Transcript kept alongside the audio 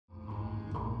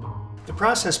The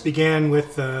process began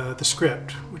with the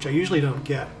script, which I usually don't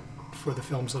get for the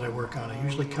films that I work on. I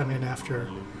usually come in after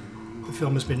the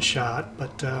film has been shot,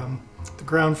 but the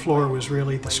ground floor was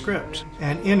really the script.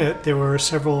 And in it, there were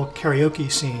several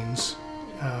karaoke scenes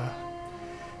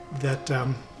that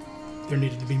there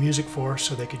needed to be music for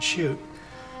so they could shoot.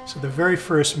 So the very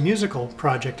first musical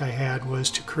project I had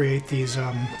was to create these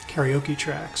karaoke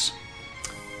tracks.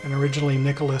 And originally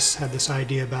Nicholas had this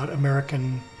idea about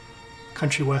American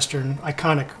country western,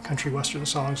 iconic country western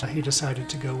songs. He decided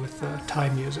to go with Thai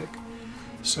music.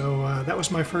 So that was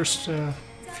my first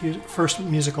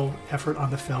musical effort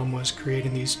on the film, was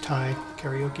creating these Thai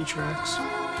karaoke tracks.